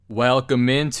Welcome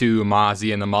into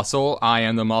Mozzie and the Muscle. I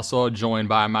am the Muscle, joined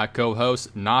by my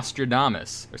co-host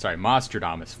Nostradamus.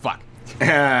 Mostradamus. Fuck.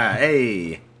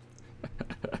 Hey.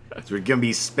 So we're gonna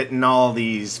be spitting all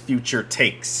these future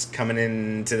takes coming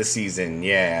into the season.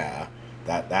 Yeah,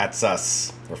 that's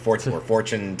us. We're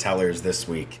fortune tellers this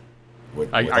week.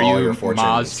 With Are all you your fortunes.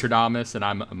 Mostradamus and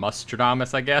I'm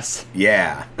Mustradamus, I guess?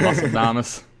 Yeah.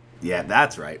 Muscledamus. Yeah,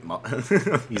 that's right.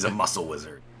 He's a muscle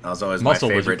wizard. That was always Muscle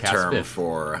my wizard favorite term Fifth.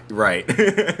 for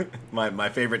my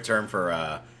favorite term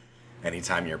for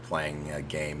anytime you're playing a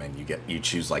game and you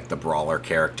choose like the brawler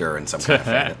character in some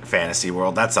kind of fantasy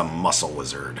world. That's a muscle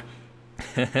wizard.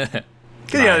 Because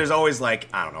there's always like,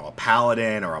 I don't know, a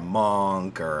paladin or a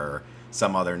monk or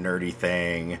some other nerdy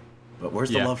thing. But where's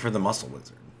the love for the muscle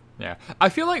wizard? Yeah. I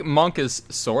feel like Monk is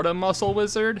sort of muscle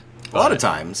wizard. A lot of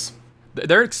times.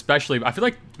 They're especially... I feel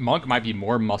like Monk might be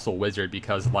more muscle wizard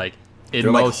because, like, in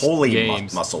They're most like holy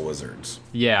games... muscle wizards.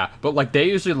 Yeah, but, like, they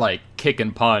usually, like, kick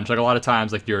and punch. Like, a lot of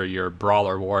times, like, your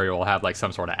brawler warrior will have, like,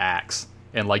 some sort of axe.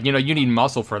 And, like, you know, you need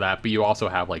muscle for that, but you also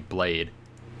have, like, blade.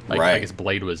 Like it's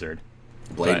blade wizard.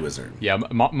 Wizard. Yeah,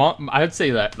 I would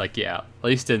say that, like, yeah, at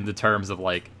least in the terms of,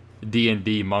 like,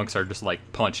 D&D, monks are just, like,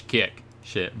 punch, kick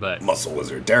shit, but... Muscle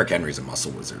wizard. Derrick Henry's a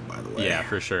muscle wizard, by the way. Yeah,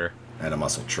 for sure. And a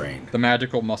muscle train. The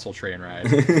magical muscle train ride.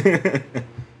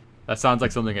 That sounds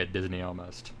like something at Disney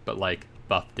almost, but, like,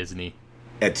 buff Disney.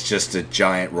 It's just a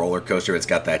giant roller coaster. It's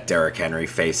got that Derrick Henry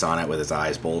face on it with his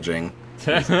eyes bulging.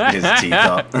 His teeth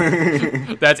up.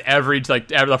 That's at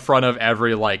the front of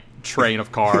every, like, train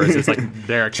of cars. It's like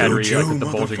Derrick Henry, like, with the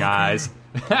bulging eyes.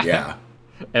 Yeah.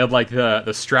 And, like,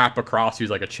 the strap across you is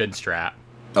like a chin strap.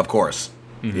 Of course.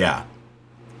 Mm-hmm. Yeah.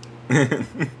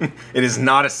 It is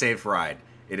not a safe ride.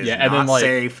 It is not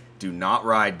safe. Do not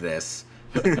ride this.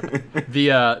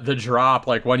 The drop,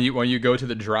 like, when you go to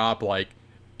the drop, like,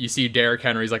 you see Derrick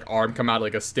Henry's, like, arm come out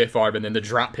like a stiff arm, and then the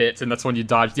drop hits, and that's when you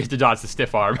have to dodge the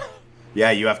stiff arm.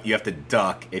 Yeah, you have to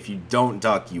duck. If you don't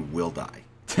duck, you will die.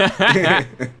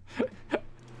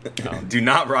 Do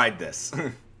not ride this.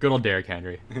 Good old Derrick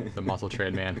Henry, the muscle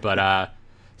train man. But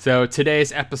so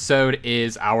today's episode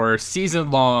is our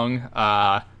season-long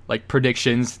like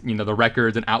predictions. You know, the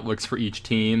records and outlooks for each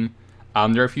team.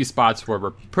 There are a few spots where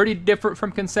we're pretty different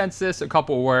from consensus. A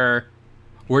couple where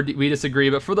we disagree,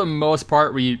 but for the most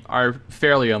part, we are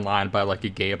fairly in line by like a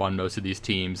game on most of these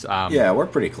teams. Yeah, we're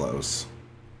pretty close.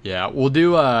 Yeah, we'll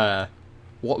do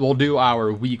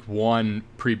our week one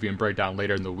preview and breakdown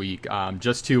later in the week,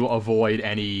 just to avoid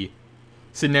any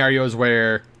scenarios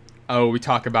where, oh, we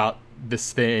talk about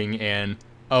this thing and,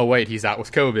 oh, wait, he's out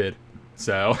with COVID.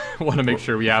 So want to make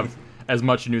sure we have as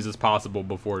much news as possible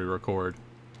before we record.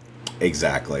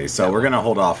 Exactly. So we're going to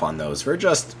hold off on those for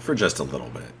just a little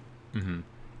bit. Mm-hmm.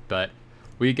 But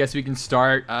we guess we can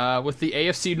start with the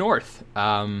AFC North.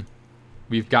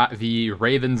 We've got the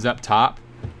Ravens up top.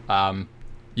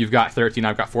 You've got 13,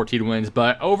 I've got 14 wins,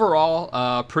 but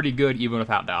overall, pretty good even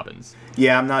without Dobbins.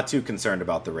 Yeah, I'm not too concerned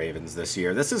about the Ravens this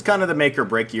year. This is kind of the make or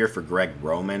break year for Greg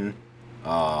Roman.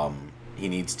 He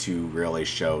needs to really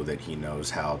show that he knows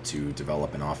how to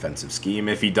develop an offensive scheme.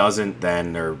 If he doesn't,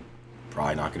 then they're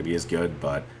probably not going to be as good,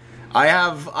 but I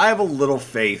have a little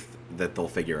faith that they'll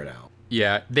figure it out.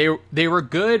 Yeah, they were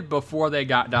good before they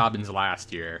got Dobbins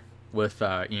last year with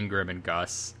Ingram and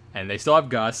Gus, and they still have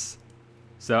Gus.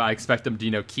 So I expect them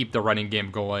to, keep the running game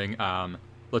going.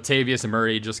 Latavius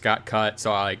Murray just got cut,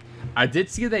 so I did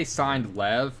see they signed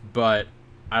Lev, but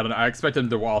I don't know. I expect them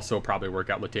to also probably work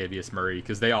out Latavius Murray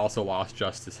because they also lost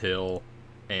Justice Hill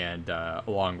and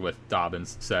along with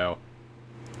Dobbins. So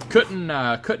couldn't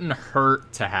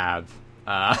hurt to have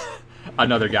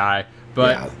another guy.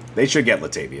 But yeah, they should get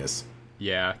Latavius.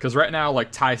 Yeah, because right now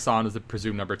Tyson is the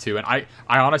presumed number 2, and I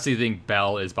honestly think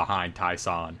Bell is behind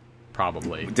Tyson.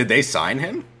 Probably. Did they sign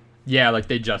him? Yeah,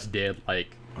 they just did,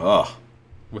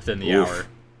 within the hour.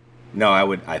 No,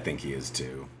 I think he is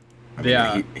too. I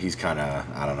mean, he's kind of,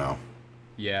 I don't know.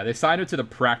 Yeah, they signed him to the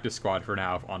practice squad for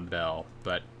now on Bell,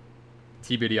 but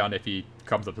TBD on if he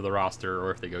comes up to the roster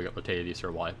or if they go get Latavius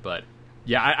or what. But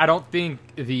yeah, I don't think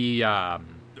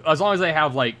as long as they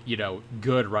have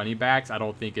good running backs, I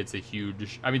don't think it's a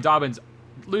huge. I mean,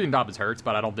 losing Dobbins hurts,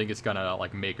 but I don't think it's gonna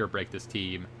make or break this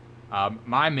team.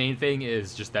 My main thing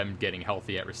is just them getting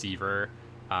healthy at receiver,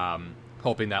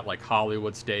 hoping that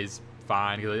Hollywood stays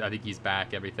fine because I think he's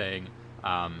back. Everything,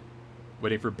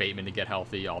 waiting for Bateman to get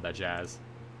healthy, all that jazz.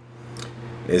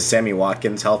 Is Sammy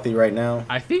Watkins healthy right now?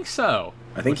 I think so.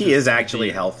 I think he is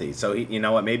actually healthy. So you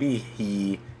know what? Maybe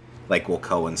he will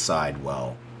coincide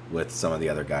well with some of the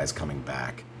other guys coming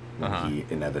back when he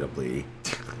inevitably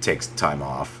takes time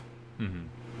off.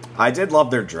 Mm-hmm. I did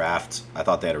love their draft. I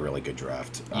thought they had a really good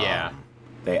draft. Yeah.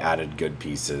 They added good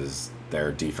pieces.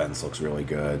 Their defense looks really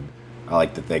good. I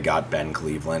like that they got Ben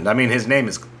Cleveland. I mean, his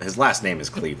last name is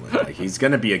Cleveland. Like, he's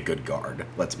going to be a good guard.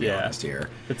 Let's be honest here.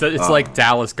 It's like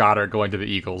Dallas Goedert going to the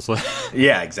Eagles.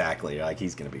 Yeah, exactly. Like,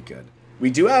 he's going to be good. We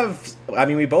do have. I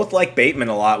mean, we both like Bateman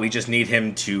a lot. We just need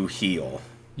him to heal.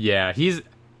 Yeah, this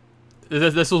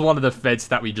was one of the fits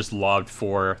that we just loved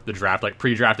for the draft. Like,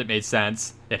 pre-draft, it made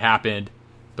sense. It happened,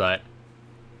 but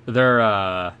they're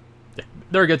a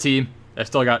good team. They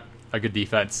still got a good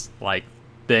defense. Like,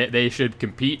 they should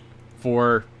compete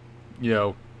for,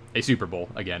 a Super Bowl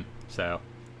again. So,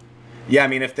 yeah, I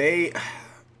mean,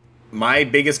 my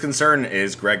biggest concern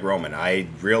is Greg Roman. I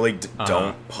really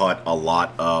don't put a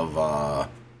lot of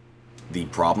the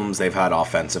problems they've had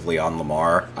offensively on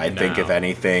Lamar. I think, if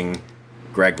anything,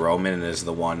 Greg Roman is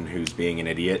the one who's being an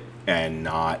idiot and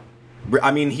not...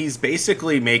 I mean, he's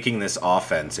basically making this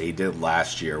offense he did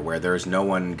last year where there's no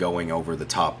one going over the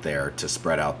top there to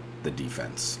spread out the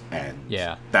defense. And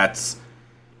that's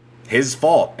his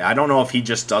fault. I don't know if he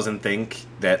just doesn't think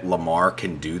that Lamar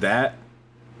can do that,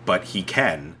 but he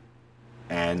can.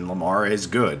 And Lamar is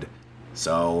good.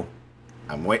 So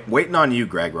I'm waiting on you,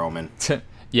 Greg Roman.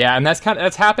 Yeah, and that's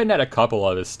happened at a couple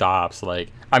of his stops.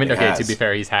 Like, I mean, to be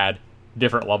fair, he's had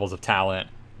different levels of talent,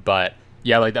 but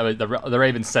yeah, like the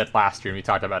Ravens said last year, and we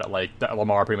talked about it. Like,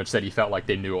 Lamar pretty much said he felt like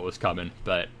they knew what was coming,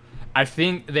 but I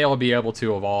think they'll be able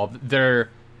to evolve. Their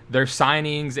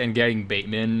signings and getting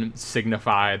Bateman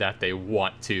signify that they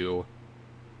want to,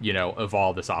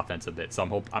 evolve this offense a bit.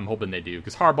 So I'm hoping they do,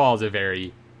 because Harbaugh is a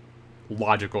very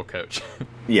logical coach.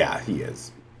 Yeah, he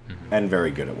is, and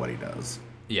very good at what he does.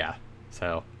 Yeah.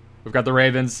 So we've got the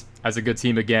Ravens as a good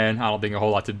team again. I don't think a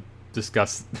whole lot to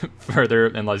discuss further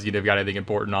unless you've got anything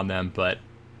important on them, but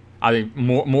I think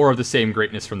more of the same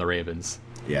greatness from the Ravens.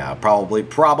 Yeah,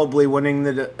 probably winning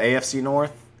the AFC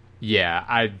North.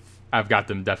 Yeah, I've got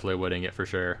them definitely winning it for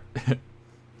sure.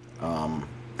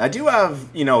 I do have,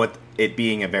 it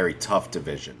being a very tough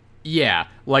division. Yeah,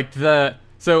 we don't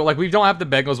have the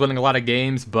Bengals winning a lot of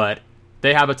games, but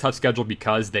they have a tough schedule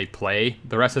because they play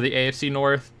the rest of the AFC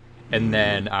North. And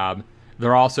then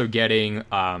they're also getting,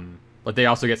 they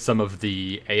also get some of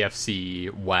the AFC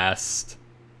West,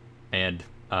 and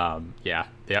and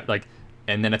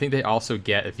then I think they also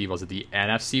get the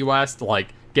NFC West. Like,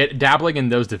 dabbling in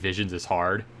those divisions is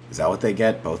hard. Is that what they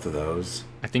get? Both of those?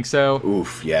 I think so.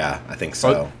 Oof, yeah, I think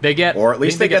so. Or at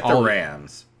least they get the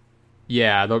Rams.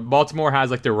 Yeah, the Baltimore has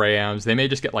the Rams. They may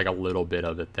just get a little bit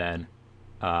of it then.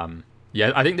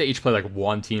 Yeah, I think they each play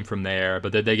one team from there,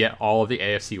 but then they get all of the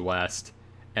AFC West,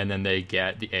 and then they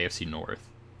get the AFC North.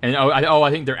 And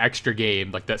I think their extra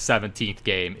game, that 17th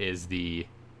game, is the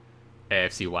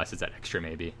AFC West. Is that extra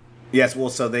maybe? Yes, well,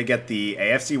 so they get the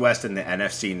AFC West and the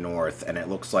NFC North, and it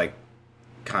looks like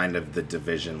kind of the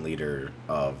division leader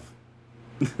of.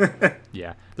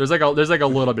 Yeah, there's a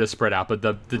little bit of spread out, but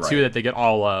the two that they get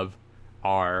all of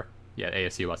are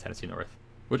AFC West, NFC North.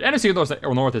 Which NFC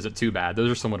North isn't too bad. Those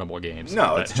are some winnable games.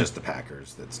 No, it's just the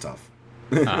Packers that's tough.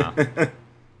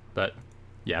 But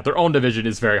yeah, their own division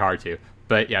is very hard to.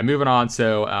 But yeah, moving on.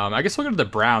 So I guess we'll go to the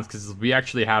Browns because we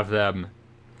actually have them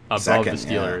above the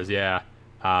Steelers. Yeah.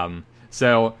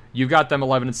 So you've got them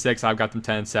 11-6. I've got them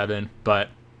 10-7. But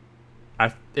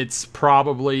it's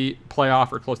probably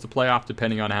playoff or close to playoff,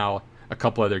 depending on how a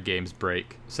couple other games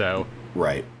break. So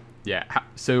right. Yeah.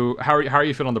 So how are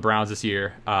you feeling on the Browns this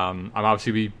year?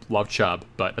 Obviously we love Chubb,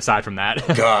 but aside from that,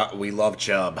 God, we love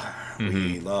Chubb.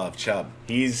 Mm-hmm. We love Chubb.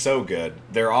 He's so good.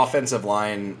 Their offensive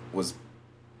line was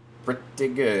pretty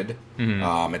good.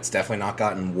 Mm-hmm. It's definitely not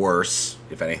gotten worse.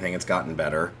 If anything, it's gotten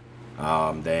better.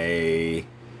 They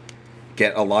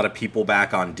get a lot of people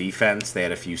back on defense. They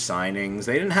had a few signings.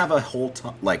 They didn't have a whole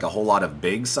lot of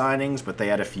big signings, but they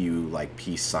had a few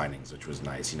piece signings, which was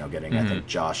nice. Getting I think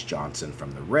Josh Johnson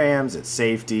from the Rams at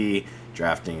safety,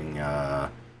 drafting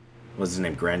what's his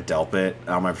name, Grant Delpit. I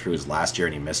don't remember if he was last year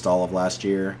and he missed all of last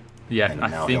year. Yeah, and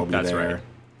I think that's there.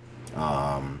 Right.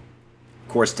 Of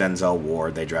course, Denzel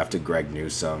Ward. They drafted Greg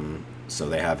Newsome, so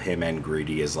they have him and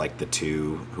Greedy as the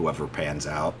two, whoever pans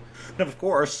out. And of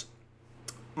course,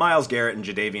 Myles Garrett and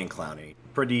Jadeveon Clowney,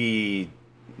 pretty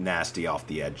nasty off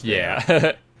the edge there.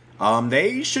 Yeah.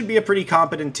 They should be a pretty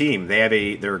competent team.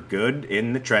 They're good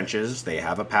in the trenches. They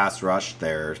have a pass rush.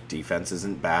 Their defense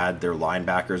isn't bad. Their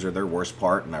linebackers are their worst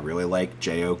part, and I really like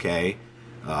JOK.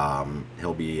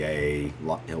 He'll be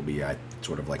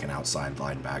sort of like an outside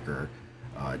linebacker.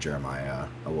 Jeremiah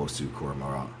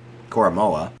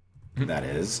Owusu-Koramoah, that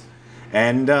is.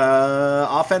 And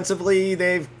offensively,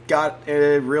 they've got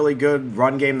a really good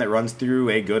run game that runs through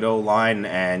a good O-line,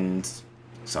 and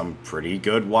some pretty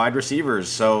good wide receivers.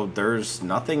 So there's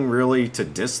nothing really to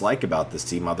dislike about this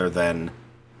team other than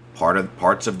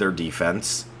parts of their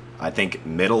defense. I think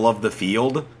middle of the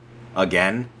field,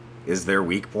 again, is their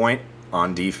weak point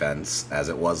on defense, as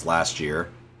it was last year.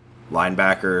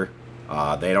 Linebacker,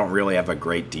 they don't really have a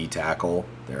great D tackle.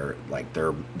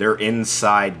 Their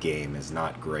inside game is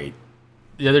not great.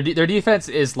 Yeah, their defense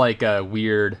is like a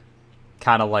weird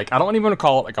kind of like, I don't even want to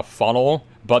call it like a funnel,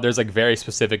 but there's like very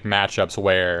specific matchups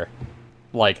where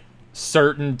like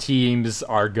certain teams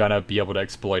are gonna be able to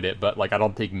exploit it, but like I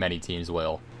don't think many teams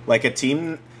will. Like a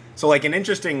team, so like an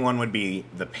interesting one would be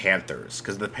the Panthers,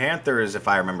 because the Panthers, if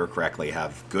I remember correctly,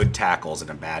 have good tackles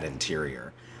and a bad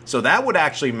interior. So that would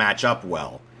actually match up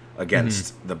well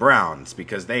against the Browns,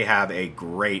 because they have a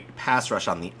great pass rush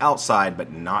on the outside,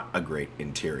 but not a great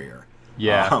interior.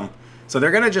 Yeah. So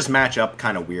they're going to just match up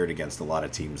kind of weird against a lot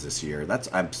of teams this year. But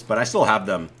I still have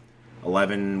them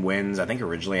 11 wins. I think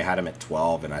originally I had them at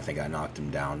 12, and I think I knocked them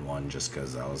down one just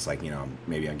because I was like,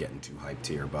 maybe I'm getting too hyped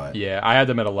here. But yeah, I had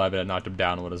them at 11 and knocked them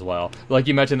down one as well. Like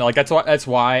you mentioned, like that's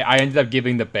why I ended up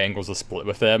giving the Bengals a split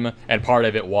with them, and part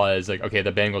of it was like, okay,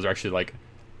 the Bengals are actually like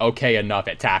okay enough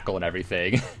at tackle and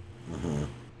everything. Mm-hmm.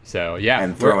 So yeah,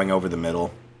 and throwing over the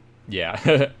middle.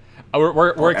 Yeah,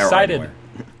 we're excited.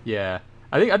 Yeah,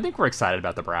 I think we're excited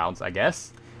about the Browns. I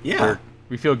guess. Yeah,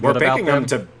 we feel good about them. We're picking them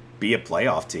to be a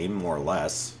playoff team, more or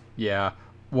less. Yeah,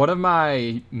 one of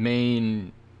my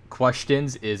main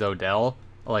questions is Odell.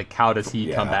 Like, how does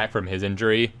he come back from his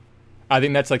injury? I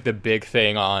think that's like the big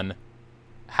thing on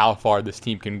how far this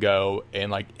team can go,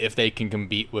 and like if they can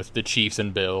compete with the Chiefs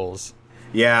and Bills.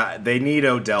 Yeah, they need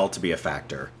Odell to be a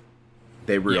factor.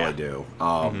 They really do.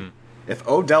 If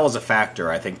Odell is a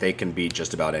factor, I think they can beat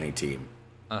just about any team.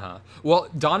 Well,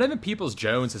 Donovan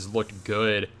Peoples-Jones has looked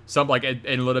good. Some like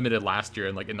in limited last year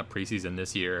and like in the preseason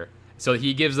this year. So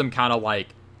he gives them kind of like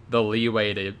the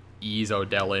leeway to ease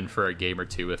Odell in for a game or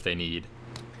two if they need.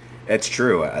 It's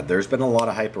true. There's been a lot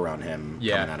of hype around him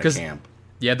coming out of camp.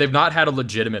 Yeah, they've not had a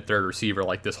legitimate third receiver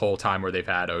like this whole time where they've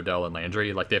had Odell and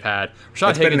Landry. Like they've had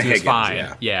Rashad Higgins, who's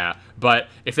fine. Yeah, but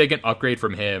if they can upgrade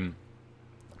from him,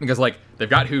 because like they've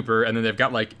got Hooper and then they've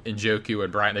got like Njoku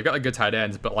and Bryant, they've got like good tight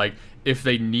ends. But like if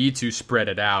they need to spread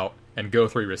it out and go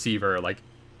 3 receiver, like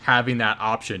having that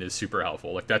option is super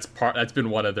helpful. Like that's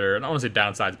been one of their, I don't want to say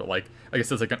downsides, but like I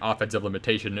guess it's like an offensive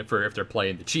limitation for if they're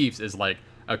playing the Chiefs is like,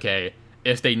 okay,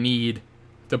 if they need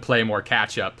to play more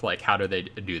catch up, like how do they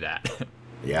do that?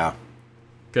 Yeah,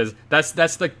 because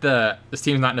that's like this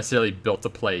team's not necessarily built to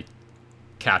play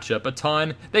catch up a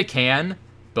ton. They can,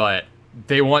 but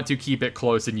they want to keep it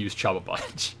close and use Chubb a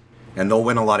bunch. And they'll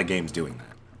win a lot of games doing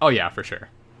that. Oh yeah, for sure.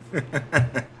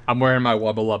 I'm wearing my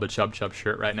Wubba Lubba Chubb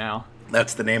shirt right now.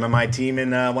 That's the name of my team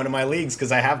in one of my leagues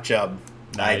because I have Chubb.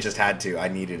 Nice. I just had to. I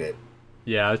needed it.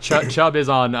 Yeah, Chubb is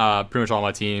on pretty much all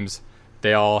my teams.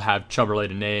 They all have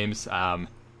Chubb-related names.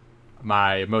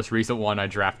 My most recent one, I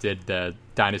drafted the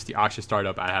Dynasty Auction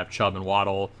Startup. I have Chubb and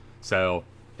Waddle, so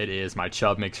it is my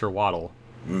Chubb makes her Waddle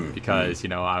because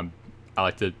I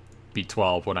like to beat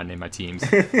 12 when I name my teams.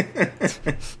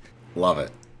 Love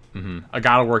it. I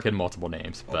gotta work in multiple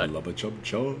names, but I love a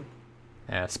Chubb.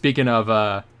 Yeah, speaking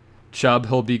of Chubb,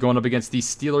 he'll be going up against the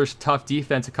Steelers' tough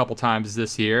defense a couple times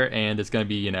this year, and it's going to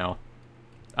be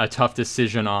a tough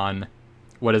decision on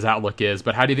what his outlook is.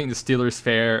 But how do you think the Steelers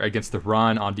fare against the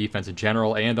run on defense in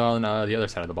general and on the other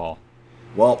side of the ball?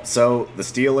 Well, so the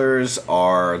Steelers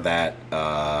are that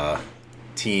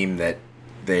team that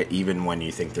they, even when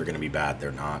you think they're going to be bad,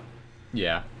 they're not.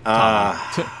 Yeah.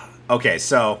 Okay,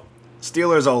 so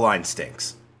Steelers O-line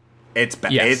stinks. It's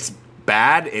bad. Yes. It's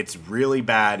bad. It's really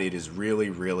bad. It is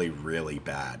really, really, really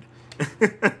bad.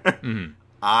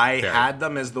 I had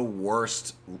them as the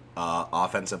worst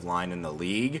offensive line in the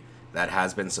league. That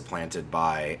has been supplanted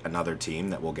by another team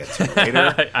that we'll get to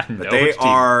later. But they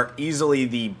are easily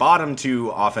the bottom 2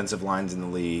 offensive lines in the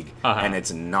league, and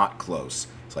it's not close.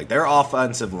 It's like their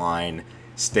offensive line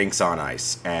stinks on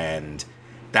ice, and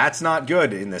that's not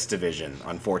good in this division,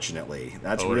 unfortunately.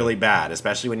 That's really bad,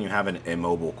 especially when you have an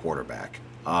immobile quarterback.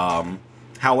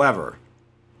 However,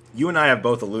 you and I have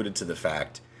both alluded to the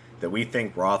fact that we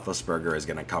think Roethlisberger is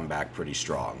going to come back pretty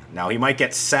strong. Now, he might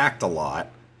get sacked a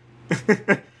lot,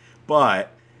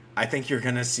 but I think you're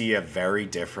going to see a very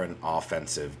different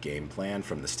offensive game plan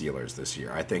from the Steelers this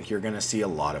year. I think you're going to see a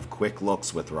lot of quick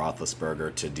looks with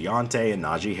Roethlisberger to Deontay and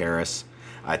Najee Harris.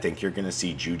 I think you're going to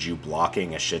see Juju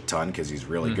blocking a shit ton because he's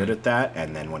really good at that.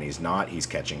 And then when he's not, he's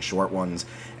catching short ones.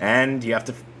 And you have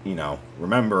to,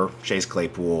 remember, Chase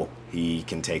Claypool, he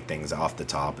can take things off the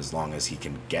top as long as he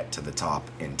can get to the top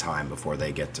in time before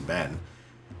they get to Ben.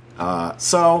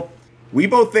 So We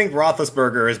both think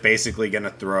Roethlisberger is basically going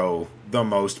to throw the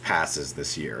most passes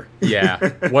this year. Yeah.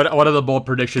 One of the bold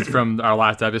predictions from our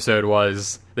last episode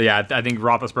was, I think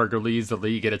Roethlisberger leads the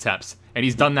league in attempts. And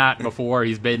he's done that before.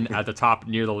 He's been at the top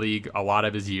near the league a lot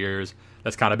of his years.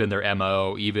 That's kind of been their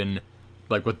MO, even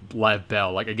like with Lev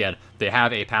Bell. Like, again, they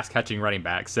have a pass-catching running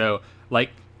back. So,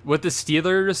 like, with the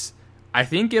Steelers, I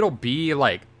think it'll be,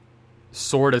 like,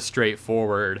 sort of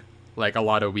straightforward, like, a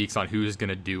lot of weeks on who's going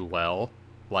to do well.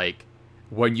 Like,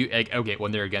 when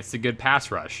they're against a good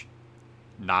pass rush,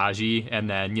 Najee, and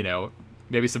then,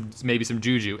 maybe some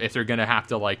Juju. If they're gonna have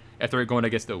to, like, if they're going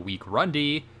against a weak run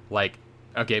D, like,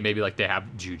 okay, maybe like they have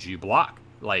Juju block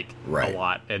like a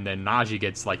lot, and then Najee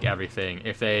gets like everything.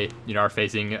 If they are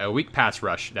facing a weak pass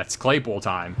rush, that's Claypool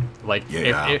time. Like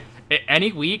if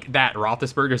any week that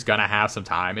Roethlisberger's gonna have some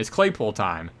time, it's Claypool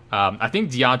time. I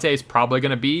think Deontay is probably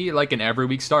gonna be like an every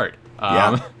week start.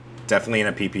 Definitely in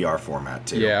a PPR format,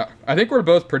 too. Yeah, I think we're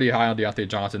both pretty high on Deontay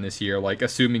Johnson this year, like,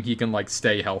 assuming he can, like,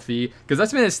 stay healthy. Because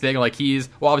that's been his thing, like,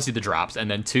 obviously the drops,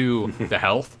 and then, two, the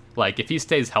health. Like, if he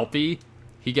stays healthy,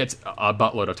 he gets a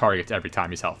buttload of targets every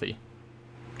time he's healthy.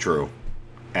 True.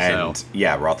 And,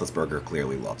 Roethlisberger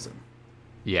clearly loves him.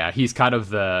 Yeah, he's kind of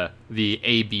the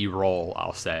AB role,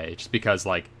 I'll say, just because,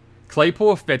 like,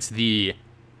 Claypool fits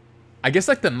I guess,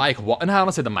 like, I don't want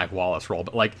to say the Mike Wallace role,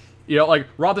 but, like,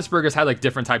 like, Roethlisberger's had, like,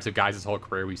 different types of guys his whole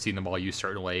career. We've seen them all used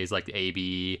certain ways, like the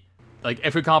AB. Like,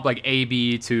 if we comp, like,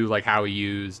 AB to, like, how he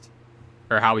uses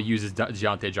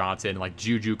Deontay Johnson, like,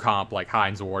 Juju comp, like,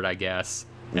 Hines Ward, I guess.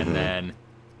 Mm-hmm. And then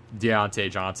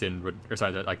Deontay Johnson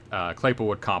Claypool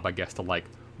would comp, I guess, to, like,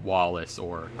 Wallace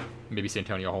or maybe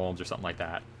Santonio Holmes or something like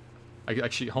that.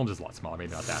 Actually, Holmes is a lot smaller,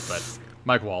 maybe not that, but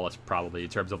Mike Wallace probably, in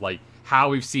terms of, like, how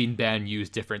we've seen Ben use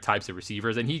different types of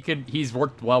receivers, and he's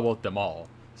worked well with them all.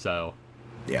 So,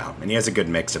 yeah, and he has a good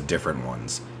mix of different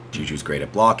ones. Juju's great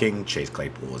at blocking. Chase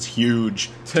Claypool is huge.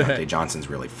 Deontay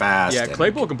Johnson's really fast. Yeah,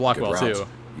 Claypool can block well too.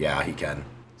 Yeah, he can.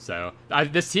 So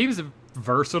this team's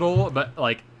versatile, but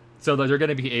like, so they're going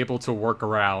to be able to work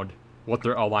around what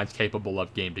their O-line's capable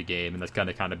of game to game, and that's going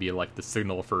to kind of be like the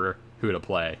signal for who to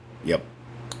play. Yep.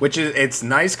 Which it's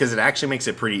nice because it actually makes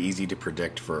it pretty easy to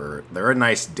predict they're a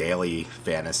nice daily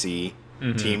fantasy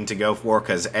team to go for,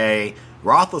 because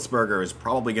Roethlisberger is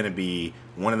probably going to be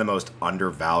one of the most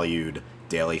undervalued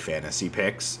daily fantasy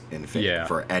picks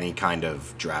for any kind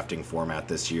of drafting format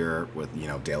this year with,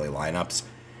 daily lineups.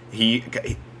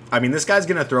 This guy's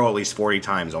going to throw at least 40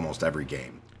 times almost every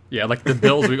game. Yeah, like the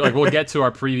Bills, we'll get to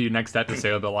our preview next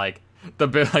episode, but like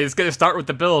it's going to start with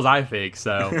the Bills, I think,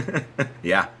 so.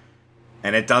 Yeah.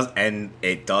 And it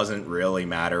doesn't really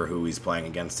matter who he's playing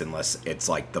against unless it's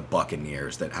like the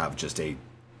Buccaneers that have just a,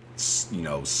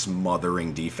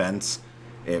 smothering defense.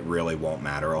 It really won't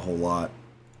matter a whole lot.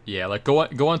 Yeah, like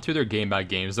going through their game by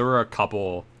games, there were a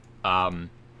couple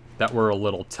that were a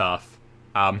little tough.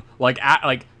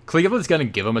 Like Cleveland's gonna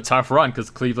give them a tough run because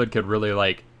Cleveland could really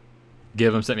like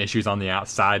give them some issues on the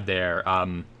outside there.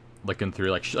 Looking through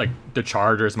like the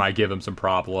Chargers might give them some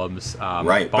problems.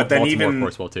 Right, but then Baltimore, even of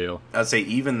course, will too. I'd say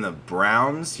even the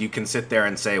Browns, you can sit there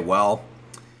and say, well,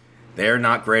 they're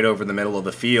not great over the middle of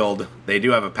the field. They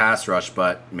do have a pass rush,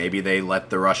 but maybe they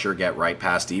let the rusher get right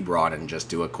past Ebron and just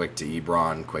do a quick to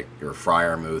Ebron, or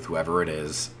Freiermuth, whoever it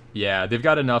is. Yeah, they've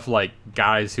got enough like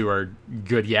guys who are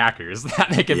good yackers that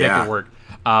they can make it work.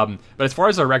 But as far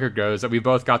as our record goes, we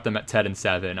both got them at 10 and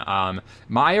 7.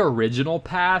 My original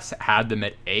pass had them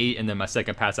at 8, and then my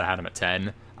second pass I had them at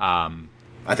 10.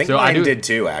 I think mine did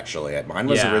too. Actually, mine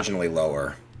was originally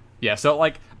lower. Yeah, so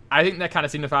like I think that kind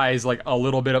of signifies like a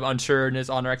little bit of unsureness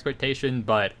on our expectation,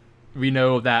 but we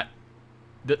know that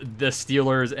the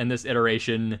Steelers in this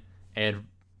iteration and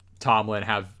Tomlin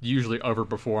have usually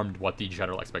overperformed what the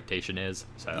general expectation is.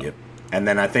 So. Yep. And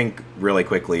then I think really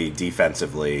quickly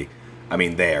defensively,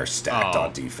 they are stacked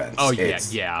on defense. Oh yeah.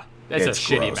 It's a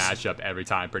shitty gross. Matchup every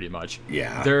time, pretty much.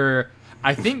 Yeah.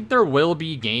 I think there will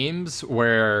be games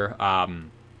where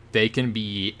they can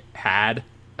be had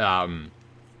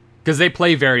because they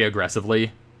play very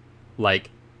aggressively,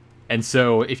 and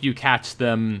so if you catch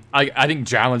them, I think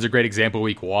Jalen's a great example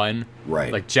week 1.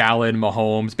 Right. Like Jalen,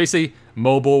 Mahomes, basically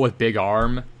mobile with big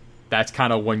arm. That's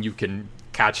kind of when you can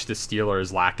catch the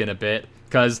Steelers lacking a bit.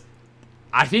 Because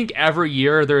I think every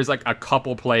year there's like a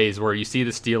couple plays where you see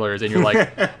the Steelers and you're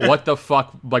like, what the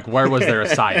fuck? Like, where was their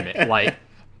assignment? Like,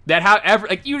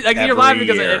 that you're laughing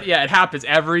because it happens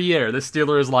every year. The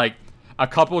Steelers, like, a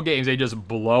couple games, they just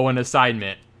blow an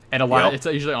assignment. And it's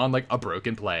usually on like a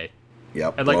broken play.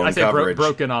 Yep. And like I say,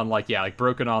 broken on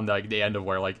broken on the end of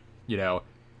where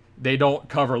they don't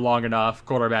cover long enough.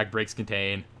 Quarterback breaks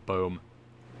contain. Boom.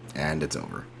 And it's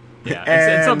over. Yeah,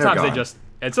 And sometimes they're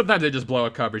gone. sometimes they just blow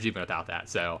up coverage even without that.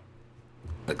 So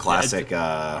The classic,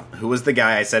 who was the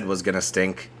guy I said was going to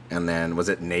stink? And then, was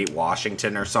it Nate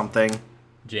Washington or something?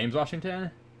 James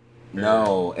Washington?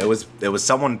 No, it was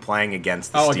someone playing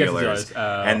against the Steelers.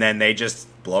 And then they just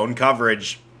blown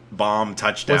coverage, bomb,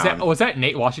 touchdown. Was that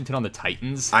Nate Washington on the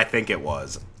Titans? I think it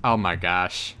was. Oh my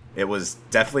gosh. It was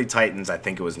definitely Titans. I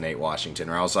think it was Nate Washington.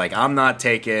 Where I was like, I'm not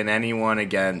taking anyone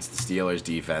against the Steelers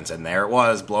defense. And there it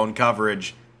was, blown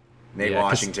coverage. Nate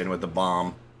Washington with the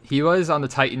bomb. He was on the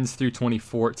Titans through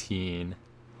 2014.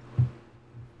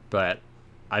 But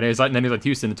I know and then he was on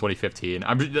Houston in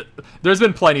 2015. There's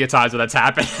been plenty of times where that's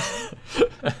happened.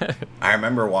 I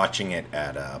remember watching it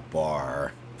at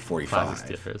bar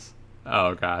 45.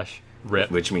 Oh gosh.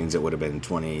 RIP. Which means it would have been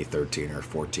 2013 or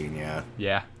 14, yeah.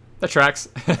 Yeah. That tracks.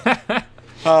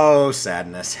 Oh,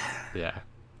 sadness. Yeah.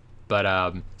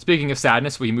 But speaking of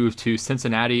sadness, we move to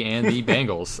Cincinnati and the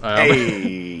Bengals.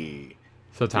 Hey.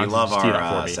 Sometimes we love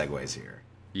our segues here.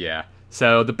 Yeah.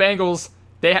 So the Bengals,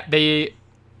 they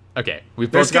okay.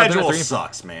 Their schedule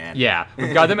sucks, man. Yeah,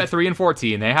 we've got them at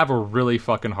 3-14. They have a really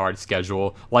fucking hard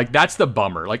schedule. Like that's the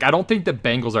bummer. Like I don't think the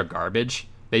Bengals are garbage.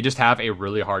 They just have a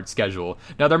really hard schedule.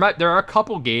 Now there are a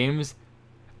couple games.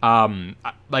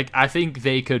 Like I think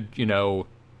they could,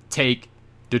 take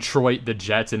Detroit, the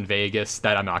Jets, and Vegas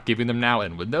that I'm not giving them now,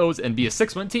 and win those and be a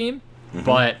 6-win team. Mm-hmm.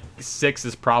 But 6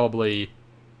 is probably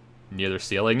near their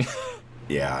ceiling.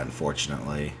 Yeah,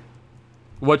 unfortunately.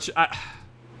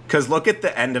 Because look at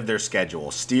the end of their schedule.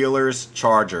 Steelers,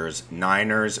 Chargers,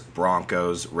 Niners,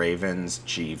 Broncos, Ravens,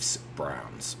 Chiefs,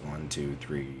 Browns. 1, 2,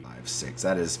 3, 5, 6.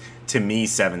 That is, to me,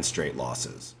 7 straight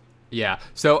losses. Yeah,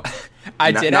 so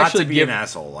I did not actually to be give an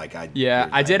asshole. Like I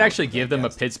did actually give them a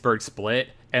Pittsburgh split,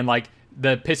 and like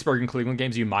the Pittsburgh and Cleveland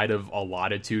games, you might have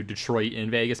allotted to Detroit and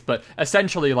Vegas, but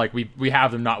essentially, like we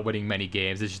have them not winning many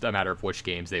games. It's just a matter of which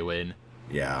games they win.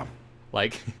 Yeah,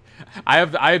 like I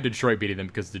have Detroit beating them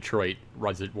because Detroit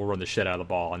will run the shit out of the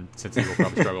ball, and Cincy will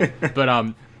probably struggle.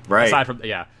 But right. Aside from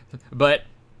but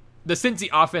the Cincy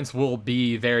offense will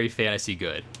be very fantasy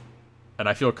good. And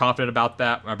I feel confident about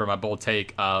that. Remember my bold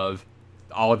take of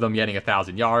all of them getting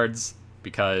 1,000 yards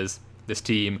because this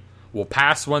team will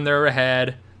pass when they're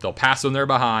ahead. They'll pass when they're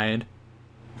behind,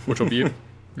 which will be, a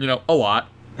lot.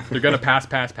 They're going to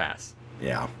pass.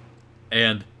 Yeah.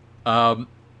 And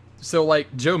so,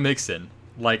 like, Joe Mixon,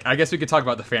 like, I guess we could talk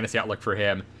about the fantasy outlook for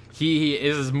him.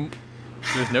 There's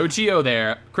no Gio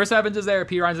there. Chris Evans is there.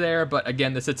 P. Ryan's there. But,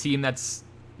 again, this is a team that's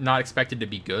not expected to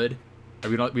be good.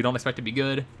 We don't expect to be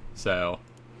good. So,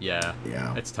 yeah,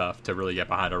 it's tough to really get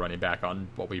behind a running back on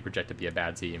what we project to be a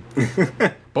bad team.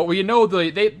 But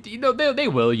they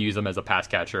will use him as a pass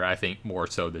catcher. I think more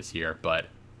so this year. But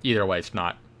either way, it's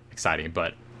not exciting.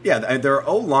 But yeah, their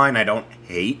O-line I don't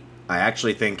hate. I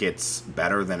actually think it's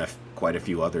better than quite a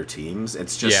few other teams.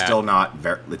 It's just still not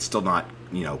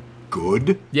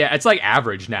good. Yeah, it's like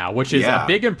average now, which is a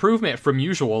big improvement from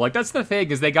usual. Like that's the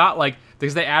thing is they got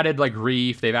because they added like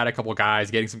Reef, they've added a couple guys,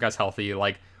 getting some guys healthy.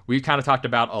 Like we've kind of talked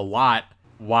about a lot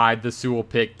why the Sewell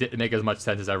pick didn't make as much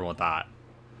sense as everyone thought.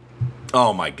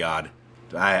 Oh my God.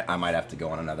 I might have to go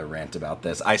on another rant about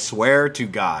this. I swear to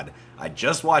God, I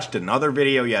just watched another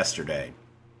video yesterday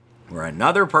where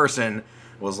another person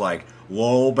was like,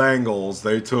 "Lol, Bengals,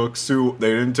 they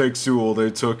didn't take Sewell,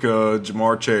 they took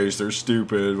Jamar Chase, they're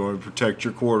stupid, want to protect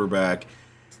your quarterback."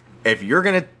 If you're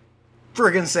going to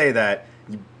friggin' say that,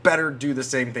 you better do the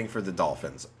same thing for the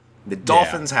Dolphins. The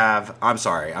Dolphins have, I'm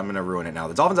sorry, I'm going to ruin it now.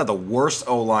 The Dolphins have the worst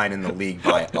O-line in the league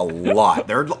by a lot.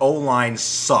 Their O-line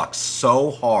sucks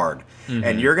so hard. Mm-hmm.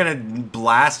 And you're going to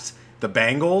blast the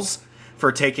Bengals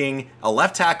for taking a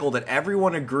left tackle that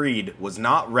everyone agreed was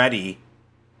not ready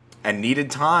and needed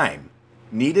time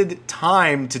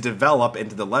to develop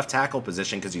into the left tackle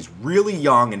position because he's really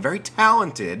young and very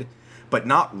talented, but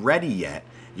not ready yet.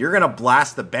 You're going to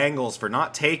blast the Bengals for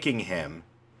not taking him,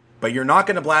 but you're not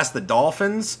going to blast the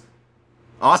Dolphins?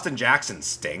 Austin Jackson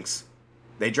stinks.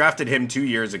 They drafted him 2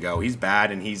 years ago. He's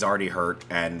bad and he's already hurt,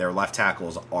 and their left tackle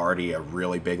is already a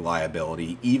really big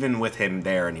liability, even with him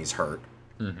there and he's hurt.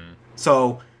 Mm-hmm.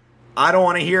 So I don't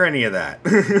want to hear any of that.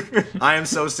 I am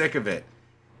so sick of it.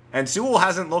 And Sewell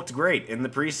hasn't looked great in the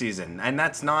preseason, and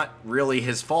that's not really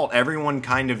his fault. Everyone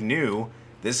kind of knew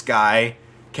this guy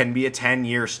can be a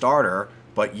 10-year starter,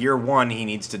 but year one he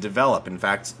needs to develop. In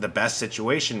fact, the best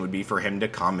situation would be for him to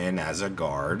come in as a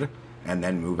guard and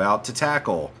then move out to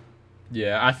tackle.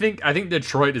 Yeah, I think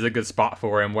Detroit is a good spot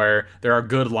for him where there are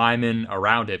good linemen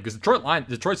around him because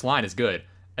Detroit's line is good,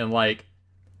 and like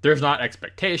there's not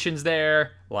expectations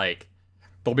there. Like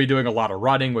they'll be doing a lot of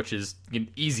running, which is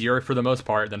easier for the most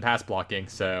part than pass blocking.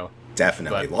 So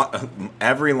definitely,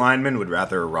 every lineman would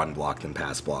rather run block than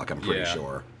pass block. I'm pretty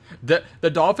sure. The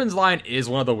Dolphins line is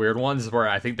one of the weird ones where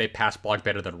I think they pass block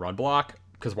better than run block,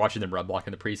 because watching them run block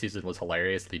in the preseason was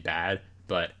hilariously bad.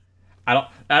 But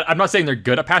I'm not saying they're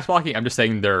good at pass blocking. I'm just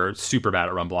saying they're super bad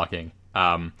at run blocking.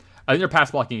 I think their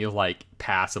pass blocking is like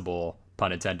passable,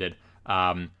 pun intended.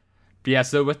 Yeah.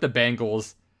 So with the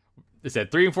Bengals, they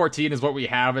said 3-14 is what we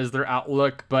have as their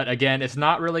outlook. But again, it's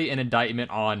not really an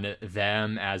indictment on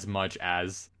them as much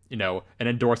as, an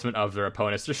endorsement of their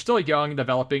opponents. They're still young and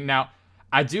developing. Now,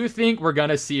 I do think we're going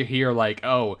to see here, like,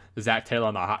 Zach Taylor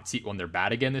on the hot seat when they're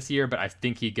bad again this year, but I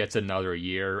think he gets another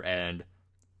year, and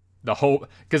the whole...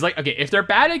 Because, like, okay, if they're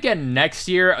bad again next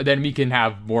year, then we can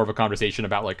have more of a conversation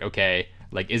about, like, okay,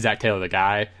 like, is Zach Taylor the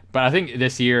guy? But I think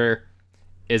this year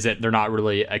is that they're not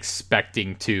really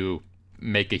expecting to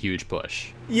make a huge push.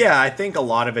 Yeah, I think a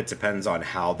lot of it depends on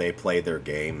how they play their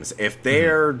games. If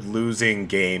they're losing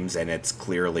games and it's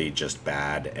clearly just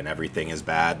bad and everything is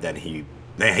bad, then he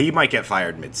might get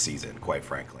fired mid-season, quite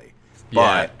frankly.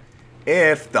 But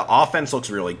if the offense looks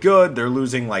really good, they're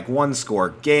losing like one-score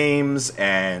games,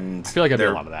 and I feel like I'd do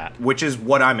a lot of that, which is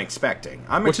what I'm expecting.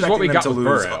 Which is what we got with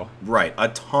Burrow. Right, a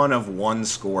ton of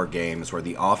one-score games where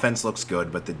the offense looks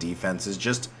good, but the defense is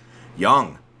just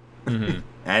young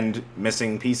and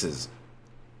missing pieces.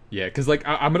 Yeah, because like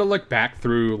I'm gonna look back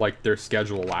through like their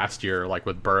schedule last year, like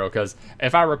with Burrow, because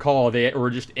if I recall, they were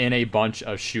just in a bunch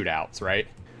of shootouts, right?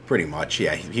 Pretty much,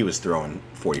 yeah. He was throwing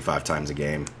 45 times a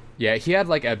game. Yeah, he had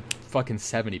like a fucking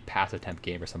 70 pass attempt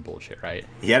game or some bullshit, right?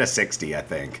 He had a 60, I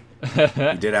think.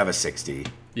 He did have a 60.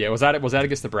 Yeah, was that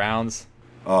against the Browns?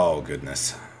 Oh,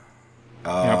 goodness.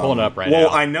 I'm pulling it up right now. Well,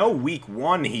 I know week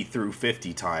 1 he threw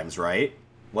 50 times, right?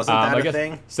 Wasn't that a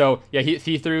thing? So, yeah,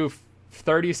 he threw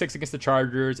 36 against the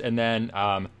Chargers and then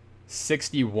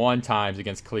 61 times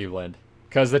against Cleveland.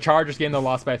 Because the Chargers game, they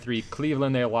lost by 3.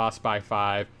 Cleveland, they lost by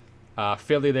 5.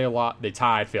 Philly, they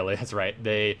tied Philly. That's right.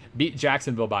 They beat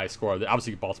Jacksonville by a score.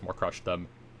 Obviously, Baltimore crushed them.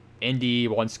 Indy,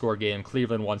 1-score game.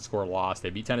 Cleveland, 1-score loss.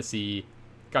 They beat Tennessee.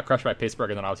 Got crushed by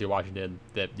Pittsburgh, and then obviously Washington.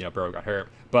 That Burrow got hurt.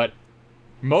 But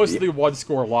mostly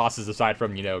 1-score losses, aside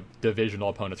from divisional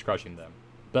opponents crushing them.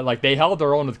 But like they held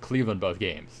their own with Cleveland both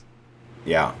games.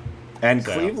 Yeah, and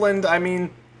so. Cleveland. I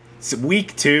mean,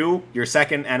 week 2, your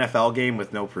second NFL game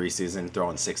with no preseason,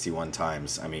 throwing 61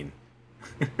 times. I mean.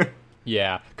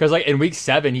 Yeah, because like in week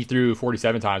 7 he threw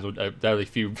 47 times, definitely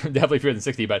fewer than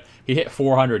 60, but he hit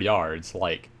 400 yards.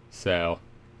 Like, so,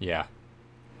 yeah.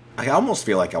 I almost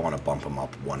feel like I want to bump him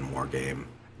up one more game.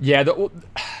 Yeah,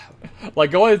 like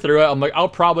going through it, I'm like, I'll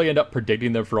probably end up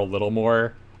predicting them for a little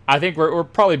more. I think we're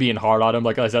probably being hard on him.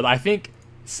 Like I said, I think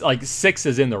like 6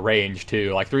 is in the range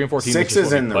too. Like 3-14. 6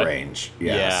 is in the range.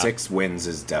 Yeah, 6 wins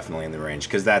is definitely in the range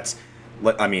because that's.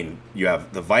 I mean, you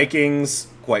have the Vikings.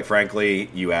 Quite frankly,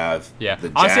 you have the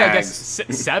Jags. Honestly, I guess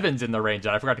 7's in the range.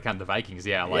 I forgot to count the Vikings.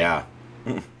 Yeah,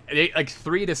 like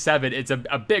 3 to 7. It's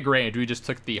a big range. We just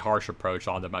took the harsh approach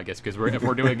on them, I guess, because if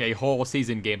we're doing a whole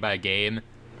season game by game,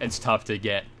 it's tough to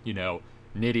get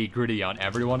nitty gritty on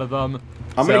every one of them.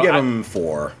 I'm gonna give them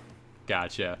 4.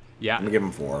 Gotcha. Yeah, I'm gonna give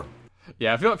them 4.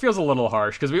 Yeah, it feels a little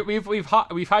harsh because we've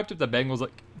hyped up the Bengals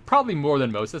like probably more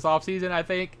than most this offseason, I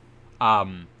think.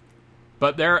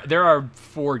 But there are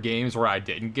 4 games where I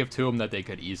didn't give to them that they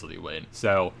could easily win.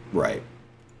 So right,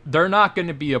 they're not going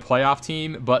to be a playoff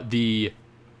team, but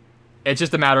it's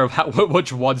just a matter of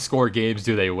which 1-score games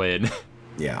do they win.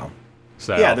 Yeah.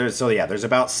 There's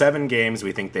about 7 games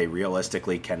we think they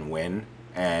realistically can win,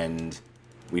 and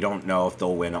we don't know if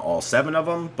they'll win all 7 of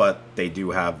them, but they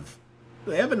have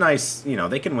a nice,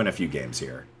 they can win a few games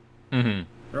here. Mm-hmm.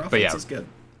 Their offense is good.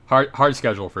 Hard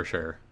schedule for sure.